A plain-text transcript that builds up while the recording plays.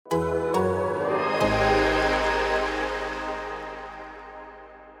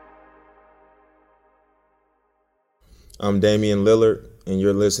I'm Damian Lillard, and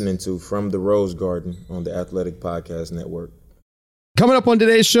you're listening to From the Rose Garden on the Athletic Podcast Network. Coming up on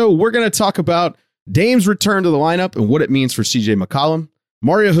today's show, we're going to talk about Dame's return to the lineup and what it means for CJ McCollum,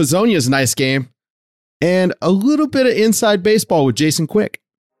 Mario Hezonja's nice game, and a little bit of inside baseball with Jason Quick.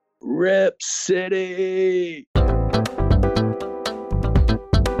 Rip City!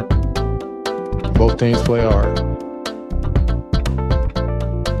 Both teams play hard.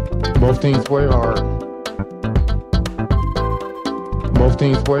 Both teams play hard. Both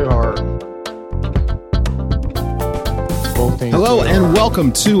teams play hard. Both teams Hello play and hard.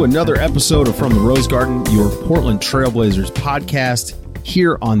 welcome to another episode of From the Rose Garden, your Portland Trailblazers podcast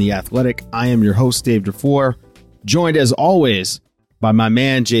here on The Athletic. I am your host, Dave DeFore, joined as always by my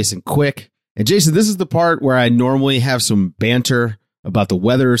man, Jason Quick. And Jason, this is the part where I normally have some banter about the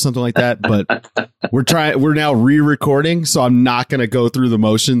weather or something like that, but we're now re-recording, so I'm not going to go through the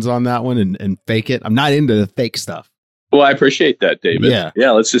motions on that one and fake it. I'm not into the fake stuff. Well, I appreciate that, David.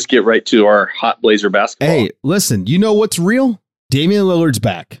 Yeah, let's just get right to our hot Blazer basketball. Hey, listen, you know what's real? Damian Lillard's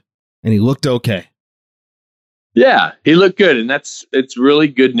back, and he looked okay. Yeah, he looked good, and it's really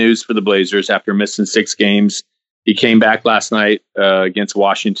good news for the Blazers after missing 6 games. He came back last night against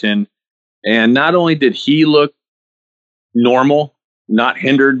Washington, and not only did he look normal, not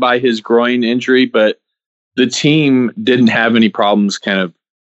hindered by his groin injury, but the team didn't have any problems kind of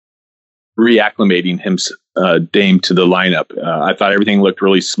reacclimating him, Dame, to the lineup. I thought everything looked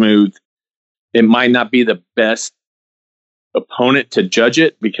really smooth. It might not be the best opponent to judge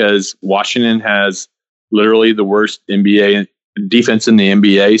it because Washington has literally the worst NBA defense in the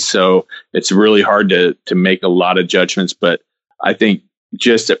NBA, so it's really hard to make a lot of judgments. But I think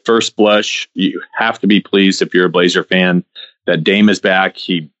just at first blush, you have to be pleased if you're a Blazer fan that Dame is back.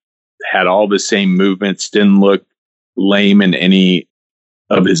 He had all the same movements, didn't look lame in any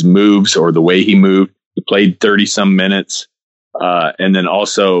of his moves or the way he moved. He played 30 some minutes. And then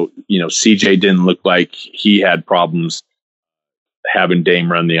also, CJ didn't look like he had problems having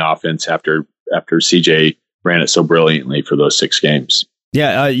Dame run the offense after CJ ran it so brilliantly for those 6 games.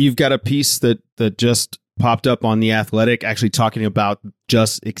 Yeah, you've got a piece that just popped up on The Athletic, actually talking about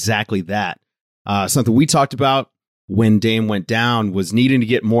just exactly that. Something we talked about when Dame went down was needing to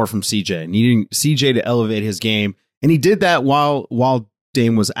get more from CJ, needing CJ to elevate his game. And he did that while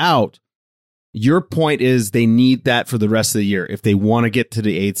Dame was out. Your point is they need that for the rest of the year. If they want to get to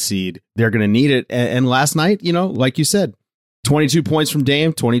the 8th seed, they're going to need it. And last night, like you said, 22 points from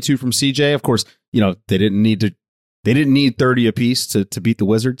Dame, 22 from CJ. Of course, they didn't need 30 apiece to beat the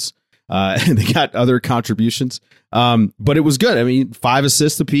Wizards. They got other contributions. But it was good. I mean, 5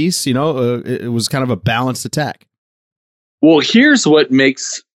 assists apiece, it was kind of a balanced attack. Well, here's what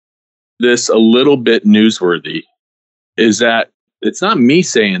makes this a little bit newsworthy is that it's not me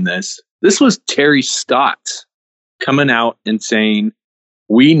saying this. This was Terry Stotts coming out and saying,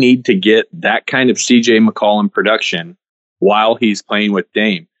 we need to get that kind of CJ McCollum production while he's playing with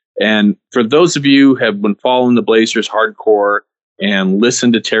Dame. And for those of you who have been following the Blazers hardcore and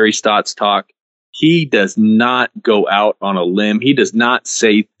listen to Terry Stotts talk, he does not go out on a limb. He does not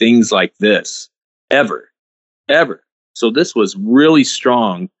say things like this ever. So this was really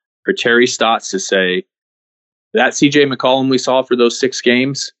strong for Terry Stotts to say that CJ McCollum we saw for those 6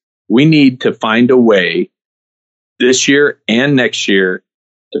 games, we need to find a way this year and next year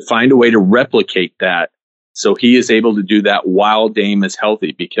to find a way to replicate that so he is able to do that while Dame is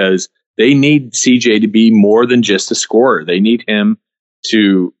healthy, because they need CJ to be more than just a scorer. They need him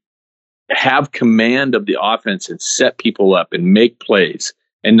to have command of the offense and set people up and make plays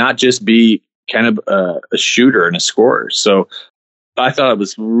and not just be kind of a shooter and a scorer. So I thought it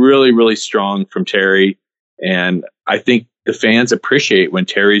was really, really strong from Terry. And I think the fans appreciate when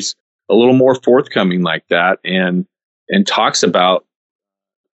Terry's a little more forthcoming like that and talks about,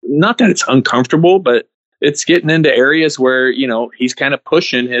 not that it's uncomfortable, but it's getting into areas where, he's kind of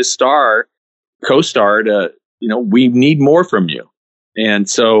pushing his co-star to, we need more from you. And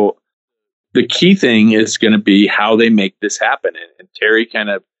so the key thing is going to be how they make this happen. And Terry kind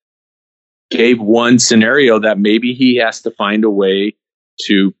of gave one scenario that maybe he has to find a way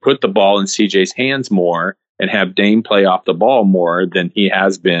to put the ball in CJ's hands more and have Dame play off the ball more than he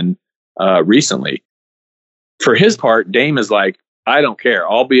has been recently. For his part, Dame is like, I don't care.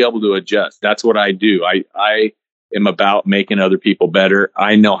 I'll be able to adjust. That's what I do. I am about making other people better.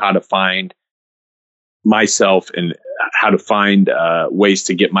 I know how to find myself and how to find ways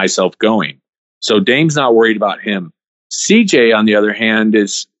to get myself going. So Dame's not worried about him. CJ, on the other hand,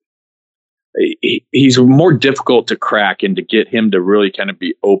 he's more difficult to crack and to get him to really kind of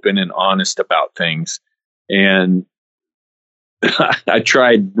be open and honest about things. And I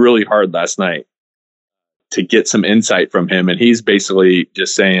tried really hard last night to get some insight from him. And he's basically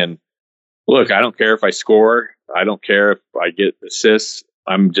just saying, look, I don't care if I score. I don't care if I get assists.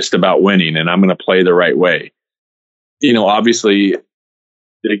 I'm just about winning, and I'm going to play the right way. Obviously,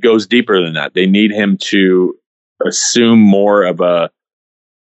 it goes deeper than that. They need him to assume more of a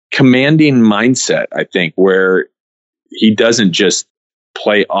commanding mindset, I think, where he doesn't just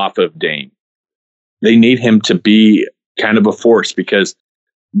play off of Dame. They need him to be kind of a force, because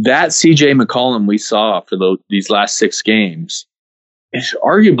that CJ McCollum we saw for these last 6 games is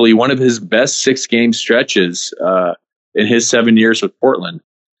arguably one of his best 6-game stretches in his 7 years with Portland.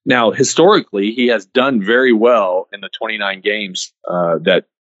 Now, historically, he has done very well in the 29 games that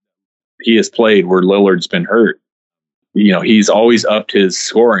he has played where Lillard's been hurt. He's always upped his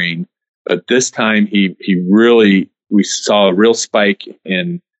scoring, but this time we saw a real spike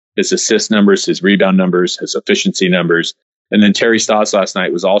in his assist numbers, his rebound numbers, his efficiency numbers. And then Terry Stotts last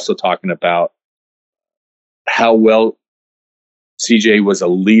night was also talking about how well CJ was a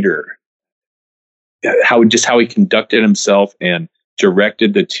leader, how he conducted himself and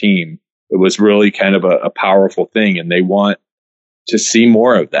directed the team. It was really kind of a powerful thing, and they want to see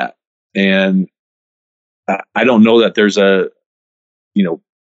more of that. And I don't know that there's a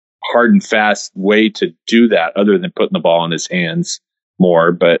hard and fast way to do that other than putting the ball in his hands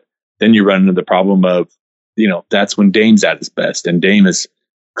more. But then you run into the problem of, that's when Dame's at his best, and Dame is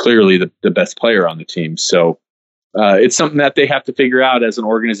clearly the best player on the team. So it's something that they have to figure out as an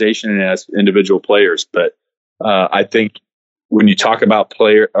organization and as individual players. But I think when you talk about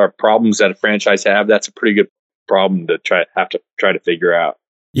player or problems that a franchise have, that's a pretty good problem to try to figure out.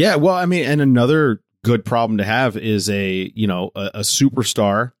 Yeah, well, I mean, and another good problem to have is a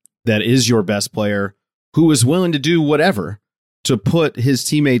superstar that is your best player who is willing to do whatever to put his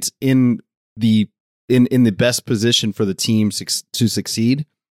teammates in the best position for the team to succeed.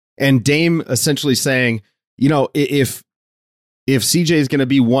 And Dame essentially saying, if CJ is going to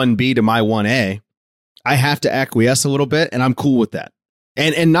be 1B to my 1A, I have to acquiesce a little bit, and I'm cool with that.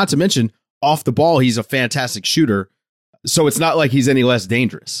 And not to mention, off the ball, he's a fantastic shooter, so it's not like he's any less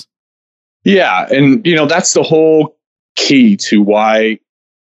dangerous. Yeah, and that's the whole key to why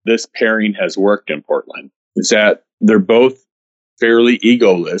this pairing has worked in Portland, is that they're both fairly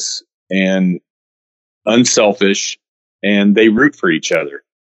egoless and unselfish, and they root for each other.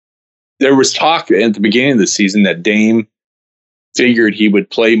 There was talk at the beginning of the season that Dame figured he would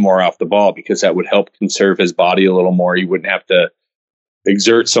play more off the ball because that would help conserve his body a little more. He wouldn't have to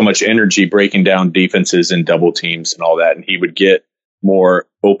exert so much energy breaking down defenses and double teams and all that, and he would get more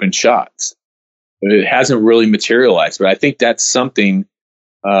open shots. It hasn't really materialized, but I think that's something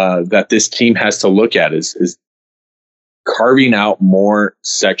that this team has to look at is carving out more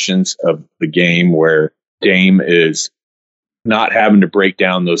sections of the game where Dame is not having to break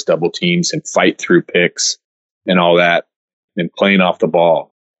down those double teams and fight through picks and all that and playing off the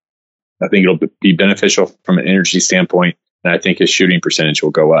ball. I think it'll be beneficial from an energy standpoint, and I think his shooting percentage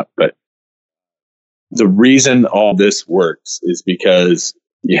will go up. But the reason all this works is because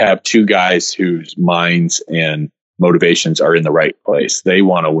you have two guys whose minds and motivations are in the right place. They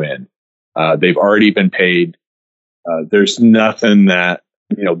want to win. They've already been paid. There's nothing that,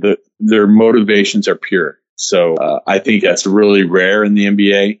 their motivations are pure. So I think that's really rare in the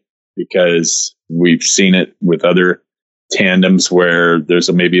NBA because we've seen it with other tandems where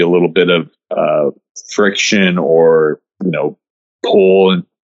there's maybe a little bit of friction or, pull, and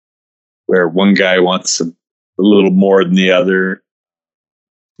where one guy wants a little more than the other.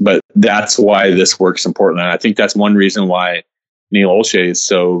 But that's why this works in Portland. I think that's one reason why Neil Olshey is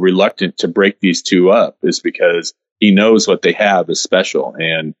so reluctant to break these two up, is because he knows what they have is special.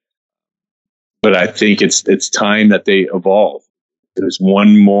 But I think it's time that they evolve. There's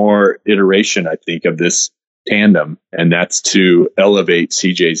one more iteration, I think, of this tandem, and that's to elevate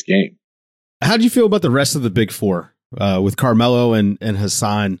CJ's game. How do you feel about the rest of the big four with Carmelo and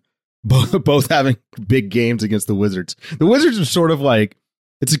Hassan both having big games against the Wizards? The Wizards are sort of like,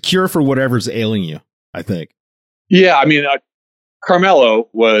 it's a cure for whatever's ailing you, I think. Yeah, I mean, Carmelo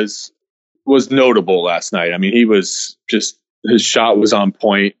was notable last night. I mean, he was just, his shot was on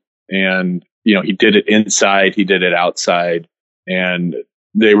point, and he did it inside, he did it outside, and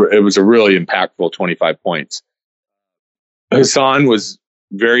it was a really impactful 25 points. Hassan was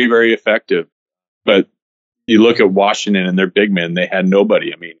very, very effective, but you look at Washington and their big men, they had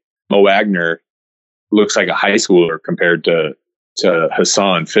nobody. I mean, Mo Wagner looks like a high schooler compared to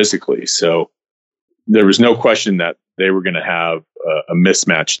Hassan physically. So there was no question that they were going to have a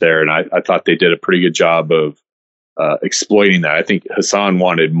mismatch there. And I thought they did a pretty good job of exploiting that. I think Hassan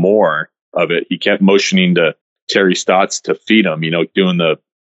wanted more of it. He kept motioning to Terry Stotts to feed him, doing the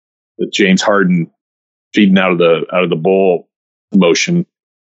James Harden feeding out of the bowl motion.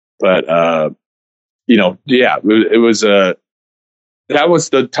 But it was that was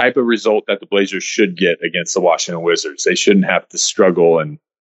the type of result that the Blazers should get against the Washington Wizards. They shouldn't have to struggle, and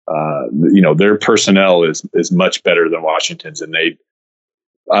their personnel is much better than Washington's, and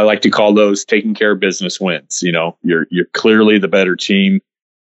I like to call those taking care of business wins. You're clearly the better team.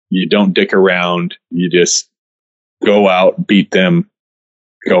 You don't dick around. You just go out, beat them,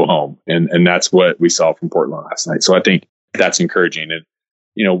 go home, and that's what we saw from Portland last night. So I think that's encouraging.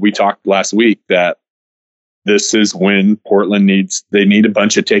 And we talked last week that this is when Portland need a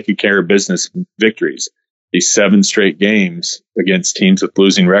bunch of taking care of business victories. These 7 straight games against teams with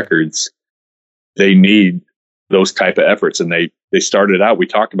losing records, they need those type of efforts. And they started out, we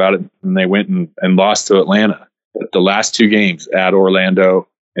talked about it, and they went and lost to Atlanta. But the last 2 games at Orlando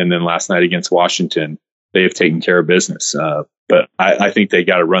and then last night against Washington, they have taken care of business. But I think they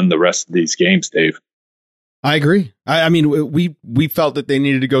got to run the rest of these games, Dave. I agree. I mean, we felt that they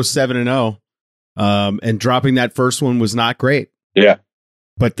needed to go 7-0. And dropping that first one was not great. Yeah.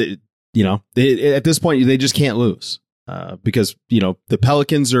 But at this point, they just can't lose because, the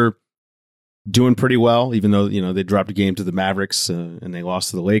Pelicans are doing pretty well, even though, they dropped a game to the Mavericks and they lost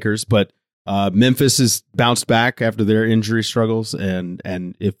to the Lakers. But Memphis has bounced back after their injury struggles. And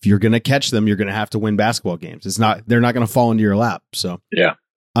if you're going to catch them, you're going to have to win basketball games. They're not going to fall into your lap. So, yeah.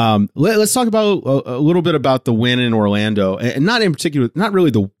 Let's talk about a little bit about the win in Orlando, and not in particular, not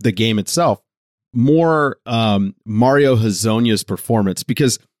really the game itself. More Mario Hezonja's performance,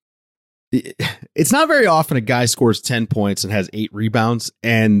 because it's not very often a guy scores 10 points and has 8 rebounds,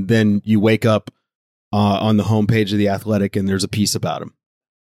 and then you wake up on the homepage of The Athletic and there's a piece about him.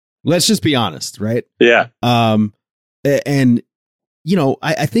 Let's just be honest, right? Yeah. And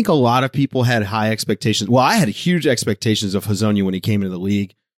I think a lot of people had high expectations. Well, I had huge expectations of Hezonja when he came into the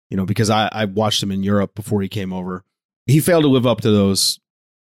league, because I watched him in Europe before he came over. He failed to live up to those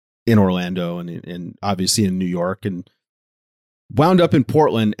in Orlando and obviously in New York, and wound up in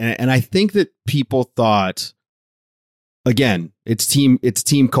Portland. And I think that people thought, again, it's team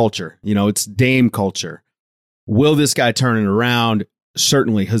culture, it's Dame culture. Will this guy turn it around?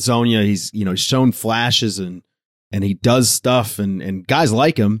 Certainly Hezonja, he's shown flashes and he does stuff and guys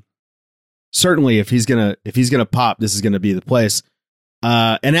like him. Certainly if he's gonna pop, this is gonna be the place.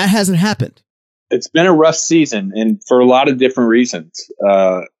 And that hasn't happened. It's been a rough season, and for a lot of different reasons.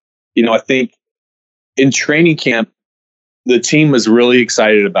 I think in training camp, the team was really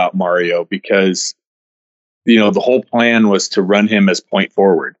excited about Mario because, the whole plan was to run him as point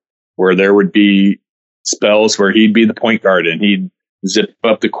forward, where there would be spells where he'd be the point guard and he'd zip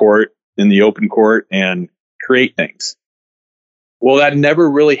up the court in the open court and create things. Well, that never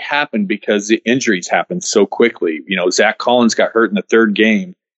really happened because the injuries happened so quickly. Zach Collins got hurt in the 3rd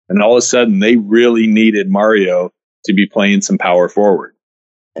game, and all of a sudden they really needed Mario to be playing some power forward.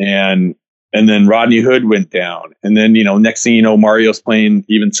 And then Rodney Hood went down. And then, next thing you know, Mario's playing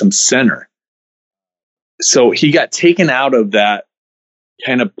even some center. So he got taken out of that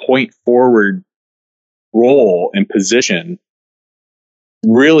kind of point forward role and position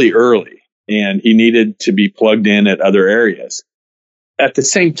really early. And he needed to be plugged in at other areas. At the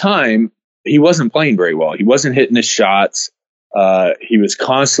same time, he wasn't playing very well. He wasn't hitting his shots. He was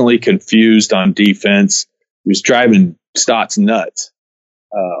constantly confused on defense. He was driving Stotts nuts.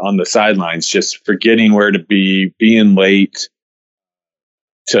 On the sidelines, just forgetting where to be, being late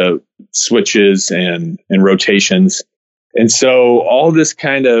to switches and rotations. And so all this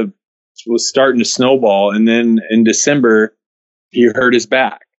kind of was starting to snowball. And then in December, he hurt his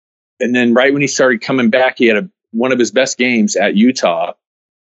back. And then right when he started coming back, he had one of his best games at Utah,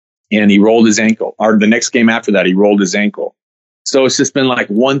 and he rolled his ankle. Or the next game after that, he rolled his ankle. So it's just been like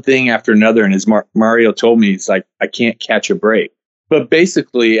one thing after another. And as Mario told me, it's like, I can't catch a break. But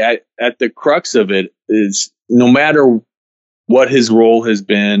basically, at the crux of it is, no matter what his role has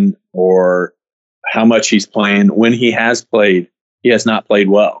been or how much he's playing, when he has played, he has not played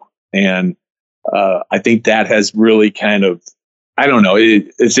well. And I think that has really kind of, I don't know,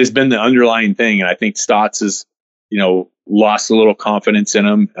 it's just been the underlying thing. And I think Stotts has, lost a little confidence in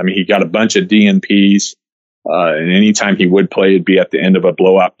him. I mean, he got a bunch of DNPs, and anytime he would play, it'd be at the end of a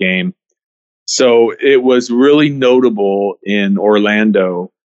blowout game. So it was really notable in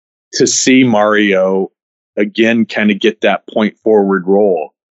Orlando to see Mario again kind of get that point forward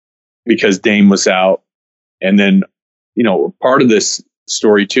role because Dame was out. And then, part of this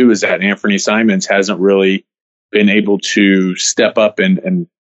story too is that Anthony Simons hasn't really been able to step up and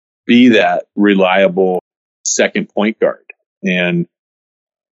be that reliable second point guard. And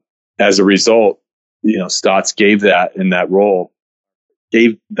as a result, Stotts gave that in that role.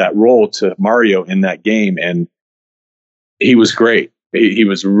 gave that role to Mario in that game, and he was great. He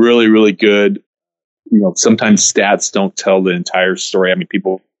was really, really good. Sometimes stats don't tell the entire story. I mean,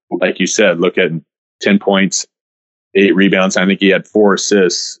 people, like you said, look at 10 points, 8 rebounds. I think he had 4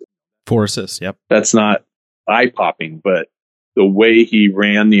 assists. 4 assists, yep. That's not eye-popping, but the way he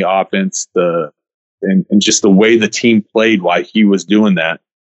ran the offense, and just the way the team played while he was doing that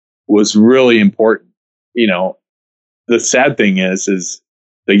was really important. The sad thing is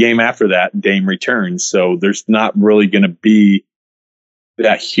the game after that, Dame returns, so there's not really going to be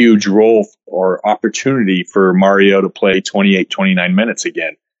that huge role or opportunity for Mario to play 28, 29 minutes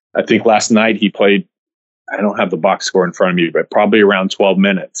again. I think last night he played, I don't have the box score in front of me, but probably around 12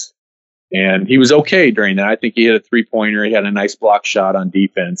 minutes. And he was okay during that. I think he hit a 3-pointer. He had a nice block shot on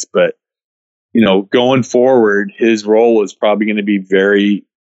defense. But, going forward, his role is probably going to be very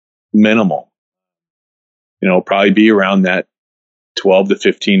minimal. Probably be around that 12 to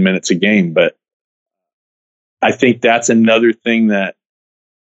 15 minutes a game. But I think that's another thing that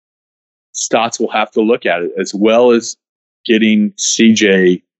Stotts will have to look at, it as well as getting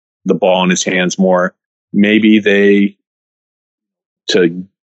CJ the ball in his hands more. Maybe to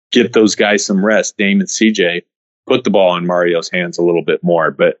get those guys some rest, Dame and CJ, put the ball in Mario's hands a little bit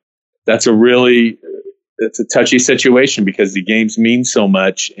more. But it's a touchy situation because the games mean so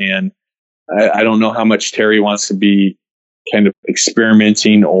much. And I don't know how much Terry wants to be kind of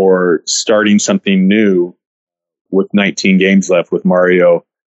experimenting or starting something new with 19 games left with Mario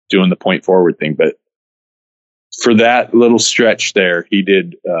doing the point forward thing. But for that little stretch there, he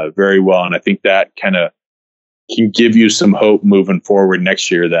did very well. And I think that kind of can give you some hope moving forward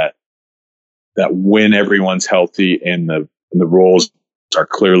next year that when everyone's healthy and the roles are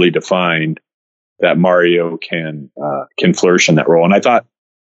clearly defined, that Mario can flourish in that role. And I thought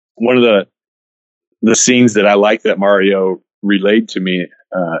one of the scenes that I liked that Mario relayed to me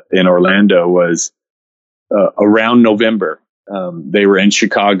in Orlando was around November. They were in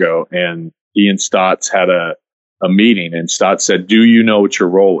Chicago, and he and Stotts had a meeting, and Stotts said, "Do you know what your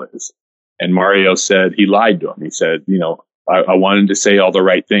role is?" And Mario said he lied to him. He said, I wanted to say all the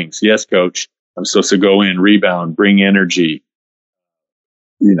right things. Yes, coach, I'm supposed to go in, rebound, bring energy,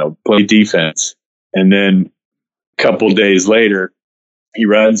 play defense. And then a couple days later, he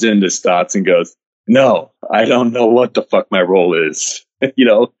runs into Stotts and goes, "No, I don't know what the fuck my role is." And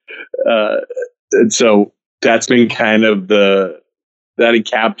so that's been kind of that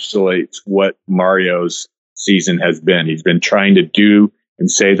encapsulates what Mario's season has been. He's been trying to do and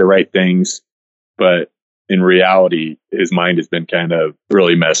say the right things, but in reality, his mind has been kind of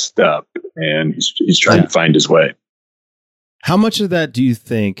really messed up, and he's trying to find his way. How much of that do you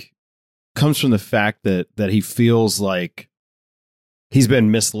think comes from the fact that he feels like he's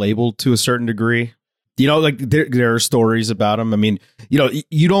been mislabeled to a certain degree? Like there are stories about him. I mean,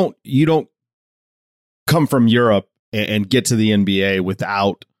 you don't come from Europe and get to the NBA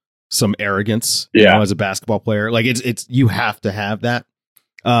without some arrogance, as a basketball player. Like it's you have to have that.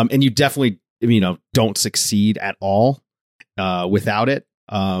 And you definitely, don't succeed at all without it.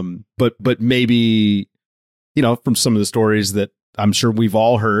 But maybe, from some of the stories that I'm sure we've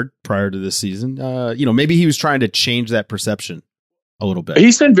all heard prior to this season, maybe he was trying to change that perception a little bit.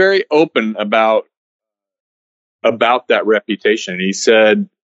 He's been very open about that reputation. He said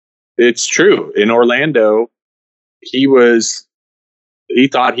it's true. In Orlando, he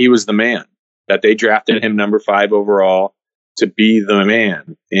thought he was the man, that they drafted him number 5 overall to be the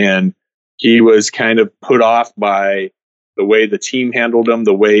man. And he was kind of put off by the way the team handled him,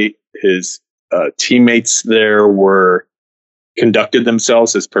 the way his teammates there conducted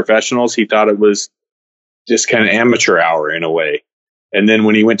themselves as professionals. He thought it was just kind of amateur hour in a way. And then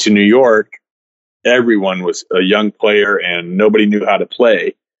when he went to New York, everyone was a young player and nobody knew how to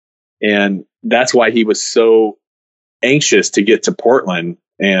play. And that's why he was so anxious to get to Portland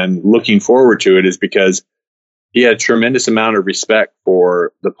and looking forward to it, is because he had a tremendous amount of respect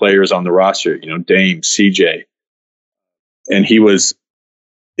for the players on the roster, Dame, CJ. And he was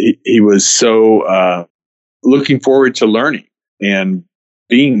so looking forward to learning and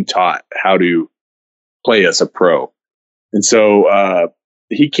being taught how to play as a pro. And so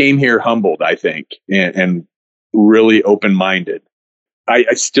he came here humbled, I think, and really open-minded.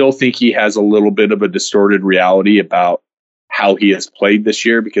 I still think he has a little bit of a distorted reality about how he has played this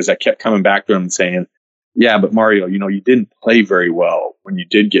year, because I kept coming back to him and saying, "Yeah, but Mario, you didn't play very well when you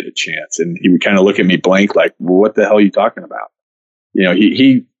did get a chance." And he would kind of look at me blank, like, well, "What the hell are you talking about?"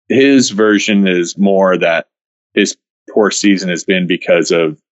 His version is more that his poor season has been because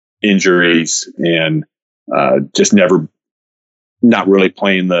of injuries and just not really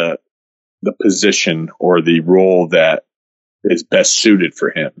playing the position or the role that is best suited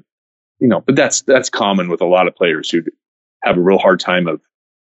for him. But that's common with a lot of players who have a real hard time of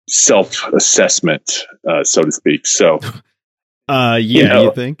self-assessment, so to speak. So,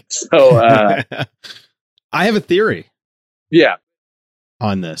 you think? So, I have a theory. Yeah.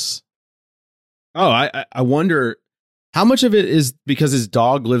 On this. Oh, I wonder how much of it is because his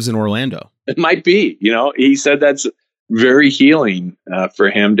dog lives in Orlando. It might be. He said that's very healing for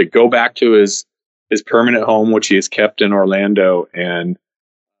him to go back to his permanent home, which he has kept in Orlando, and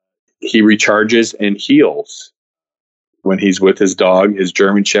he recharges and heals when he's with his dog, his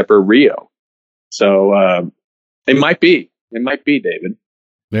German Shepherd Rio. So it might be. It might be, David.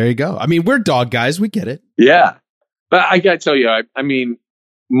 There you go. I mean, we're dog guys. We get it. Yeah. But I got to tell you, I mean,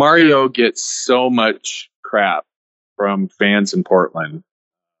 Mario gets so much crap from fans in Portland.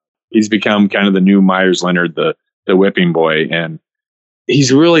 He's become kind of the new Myers Leonard, the whipping boy, and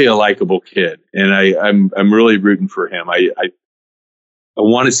he's really a likable kid. And I'm really rooting for him. I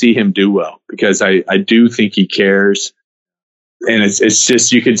want to see him do well because I do think he cares, and it's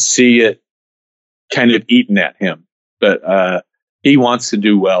just you could see it kind of eating at him. But he wants to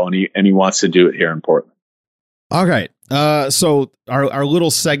do well, and he wants to do it here in Portland. All right. So our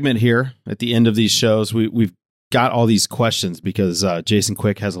little segment here at the end of these shows, we've got all these questions because Jason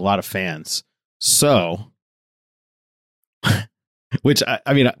Quick has a lot of fans. So, which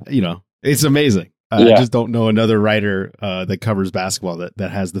I mean, it's amazing. I just don't know another writer that covers basketball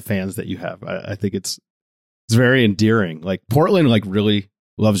that has the fans that you have. I think it's very endearing. Like Portland, really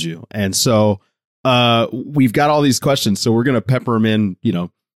loves you, and so we've got all these questions. So we're gonna pepper them in,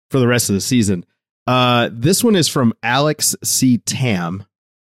 for the rest of the season. This one is from Alex C. Tam,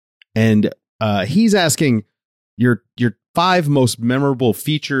 and he's asking your 5 most memorable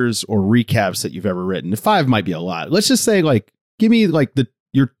features or recaps that you've ever written. 5 might be a lot. Let's just say give me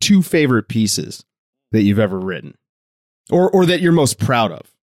your 2 favorite pieces that you've ever written, or that you're most proud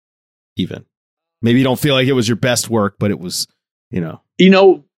of. Even maybe you don't feel like it was your best work, but it was,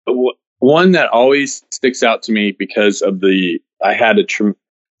 one that always sticks out to me because of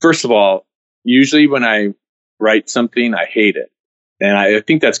first of all, usually when I write something, I hate it. And I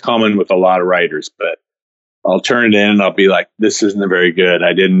think that's common with a lot of writers, but I'll turn it in and I'll be like, this isn't very good.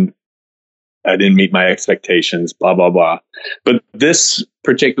 I didn't meet my expectations, blah, blah, blah. But this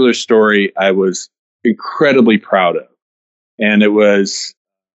particular story, I was incredibly proud of. And it was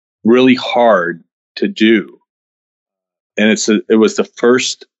really hard to do. And it was the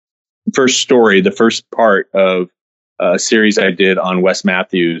first story, the first part of a series I did on Wes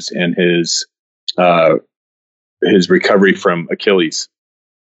Matthews and his recovery from Achilles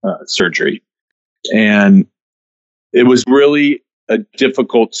surgery. And it was really a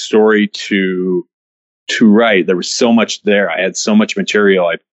difficult story to write. There was so much there. I had so much material.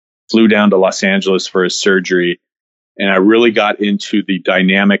 I flew down to Los Angeles for his surgery, and I really got into the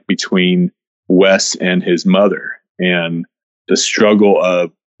dynamic between Wes and his mother and the struggle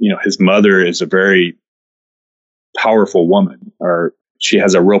of, his mother is a very powerful woman, or she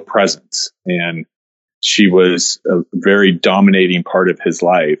has a real presence, and she was a very dominating part of his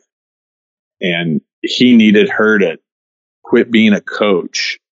life. And he needed her to quit being a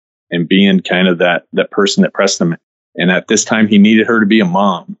coach and being kind of that person that pressed him. And at this time, he needed her to be a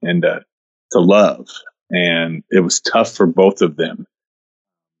mom and to love. And it was tough for both of them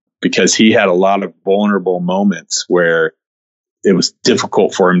because he had a lot of vulnerable moments where it was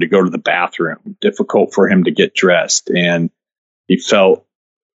difficult for him to go to the bathroom, difficult for him to get dressed. And he felt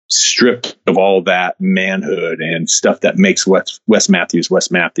stripped of all that manhood and stuff that makes Wes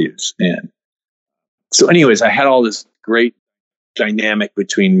Matthews. And so anyways, I had all this great dynamic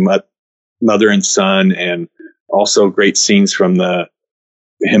between mother and son, and also great scenes from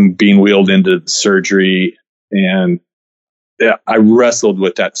him being wheeled into the surgery. And I wrestled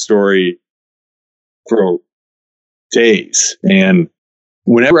with that story for days. And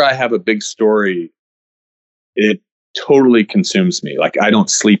whenever I have a big story, it totally consumes me. Like I don't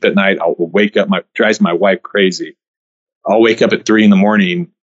sleep at night. I'll wake up, drives my wife crazy. I'll wake up at 3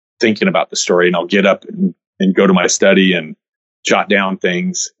 a.m. thinking about the story, and I'll get up and go to my study and jot down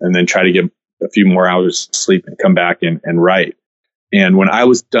things and then try to get a few more hours sleep and come back and write. And when I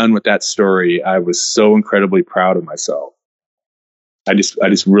was done with that story, I was so incredibly proud of myself. I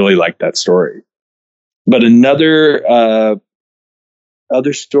just really liked that story. But other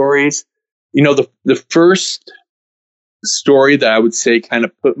stories, the first story that I would say kind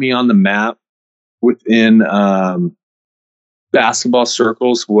of put me on the map within basketball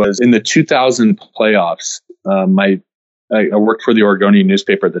circles was in the 2000 playoffs. I worked for the Oregonian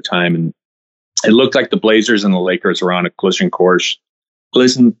newspaper at the time, and it looked like the Blazers and the Lakers were on a collision course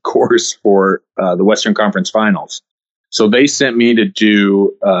for the Western Conference Finals. So they sent me to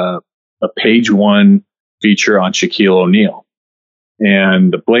do a page one feature on Shaquille O'Neal.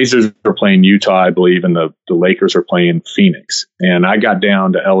 And the Blazers were playing Utah, I believe, and the Lakers were playing Phoenix. And I got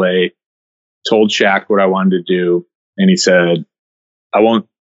down to LA, told Shaq what I wanted to do, and he said, I won't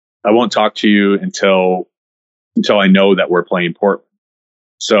talk to you until I know that we're playing Portland.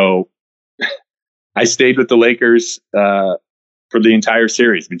 So I stayed with the Lakers for the entire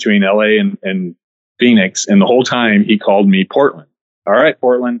series between LA and Phoenix. And the whole time he called me Portland. All right,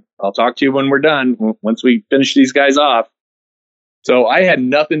 Portland, I'll talk to you when we're done, once we finish these guys off. So I had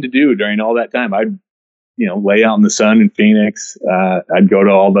nothing to do during all that time. I'd, lay out in the sun in Phoenix. I'd go to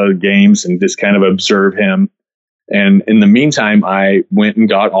all the games and just kind of observe him. And in the meantime, I went and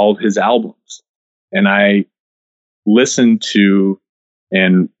got all of his albums, and I listened to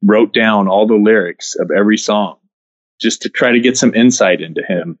and wrote down all the lyrics of every song just to try to get some insight into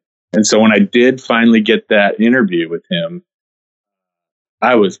him. And so when I did finally get that interview with him,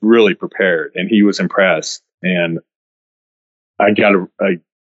 I was really prepared, and he was impressed. And I got a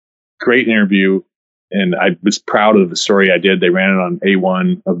great interview, and I was proud of the story I did. They ran it on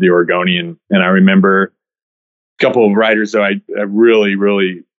A1 of the Oregonian. And I remember a couple of writers that I really,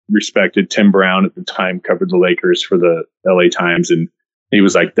 really respected. Tim Brown at the time covered the Lakers for the LA Times. And he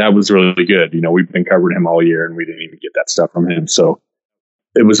was like, that was really good. We've been covering him all year, and we didn't even get that stuff from him. So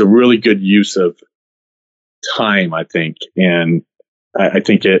it was a really good use of time, I think. And I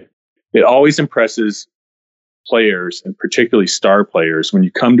think it always impresses players, and particularly star players, when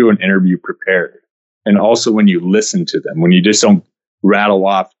you come to an interview prepared, and also when you listen to them, when you just don't rattle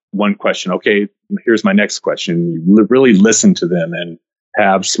off one question. Okay, here's my next question. You really listen to them and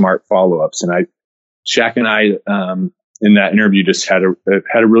have smart follow-ups. And Shaq and I, in that interview, just had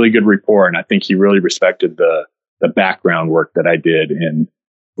a really good rapport. And I think he really respected the background work that I did in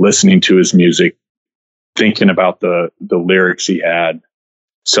listening to his music, thinking about the lyrics he had.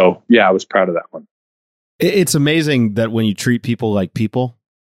 So yeah, I was proud of that one. It's amazing that when you treat people like people,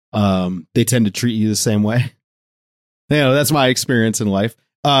 they tend to treat you the same way. That's my experience in life.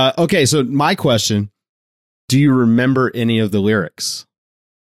 Okay, so my question, do you remember any of the lyrics?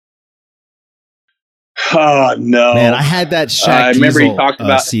 Oh, no. Man, I had that Shaq I remember Diesel, he talked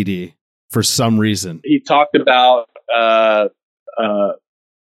about CD for some reason. He talked about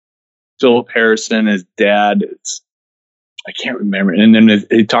Philip Harrison, his dad. I can't remember. And then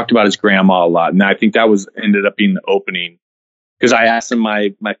he talked about his grandma a lot. And I think that ended up being the opening, because I asked him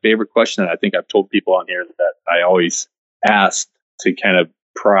my favorite question that I think I've told people on here that I always ask to kind of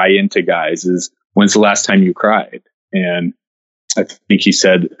pry into guys is, when's the last time you cried? And I think he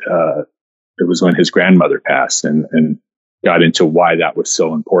said it was when his grandmother passed, and got into why that was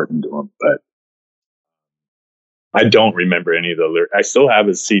so important to him. But I don't remember any of the lyrics. I still have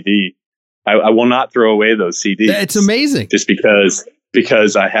his CD. I will not throw away those CDs. It's amazing. Just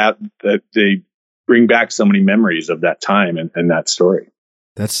because I have that, they bring back so many memories of that time and that story.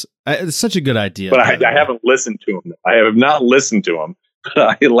 It's such a good idea. But I haven't listened to them. I have not listened to them. But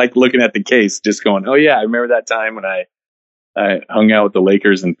I like looking at the case, just going, oh yeah, I remember that time when I hung out with the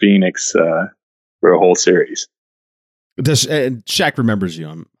Lakers in Phoenix for a whole series. Shaq remembers you,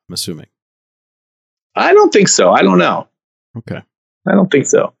 I'm assuming. I don't think so. I don't know. Okay. I don't think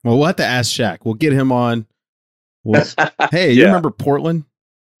so. Well, we'll have to ask Shaq. We'll get him on. Hey, you remember Portland?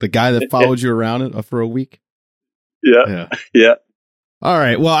 The guy that followed you around for a week? Yeah. All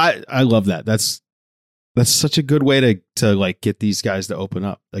right. Well, I love that. That's such a good way to like get these guys to open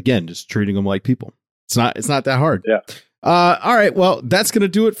up. Again, just treating them like people. It's not that hard. Yeah. All right. Well, that's going to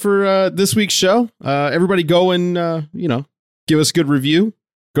do it for this week's show. Everybody go and, give us a good review.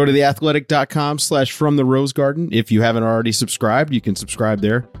 Go to theathletic.com/from the Rose Garden. If you haven't already subscribed, you can subscribe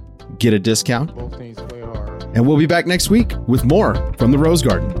there, get a discount. Both teams play hard. And we'll be back next week with more from the Rose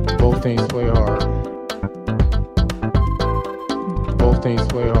Garden. Both teams play hard. Both teams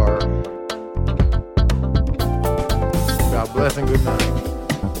play hard. God bless and good night.